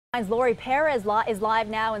Lori Perez is live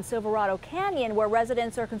now in Silverado Canyon, where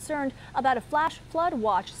residents are concerned about a flash flood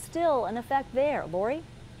watch still in effect there. Lori?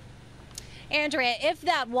 Andrea, if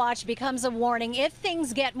that watch becomes a warning, if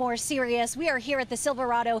things get more serious, we are here at the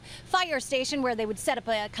Silverado fire station where they would set up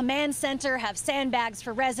a command center, have sandbags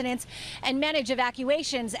for residents, and manage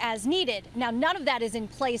evacuations as needed. Now, none of that is in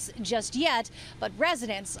place just yet, but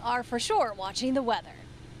residents are for sure watching the weather.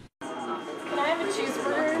 Can I have a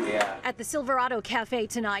cheeseburger? Yeah. At the Silverado Cafe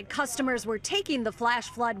tonight, customers were taking the flash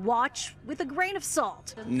flood watch with a grain of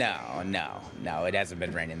salt. No, it hasn't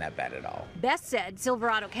been raining that bad at all. Beth said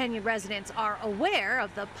Silverado Canyon residents are aware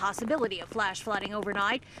of the possibility of flash flooding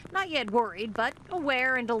overnight. Not yet worried, but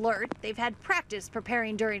aware and alert. They've had practice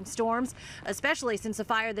preparing during storms, especially since a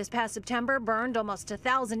fire this past September burned almost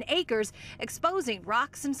 1,000 acres, exposing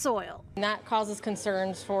rocks and soil. And that causes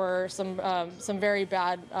concerns for some very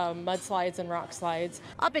bad mudslides and rock slides.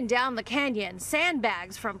 Up and down the canyon,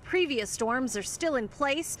 sandbags from previous storms are still in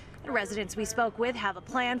place. The residents we spoke with have a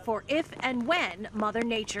plan for if and when Mother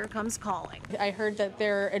Nature comes calling. I heard that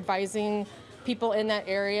they're advising people in that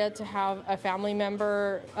area to have a family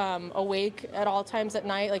member awake at all times at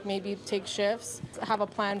night, like maybe take shifts. Have a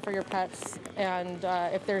plan for your pets, and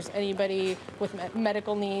if there's anybody with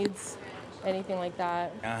medical needs, anything like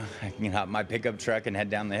that. I can hop my pickup truck and head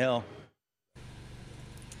down the hill.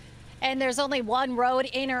 And there's only one road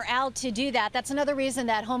in or out to do that. That's another reason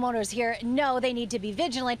that homeowners here know they need to be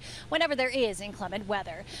vigilant whenever there is inclement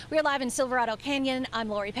weather. We're live in Silverado Canyon. I'm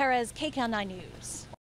Lori Perez, KCAL 9 News.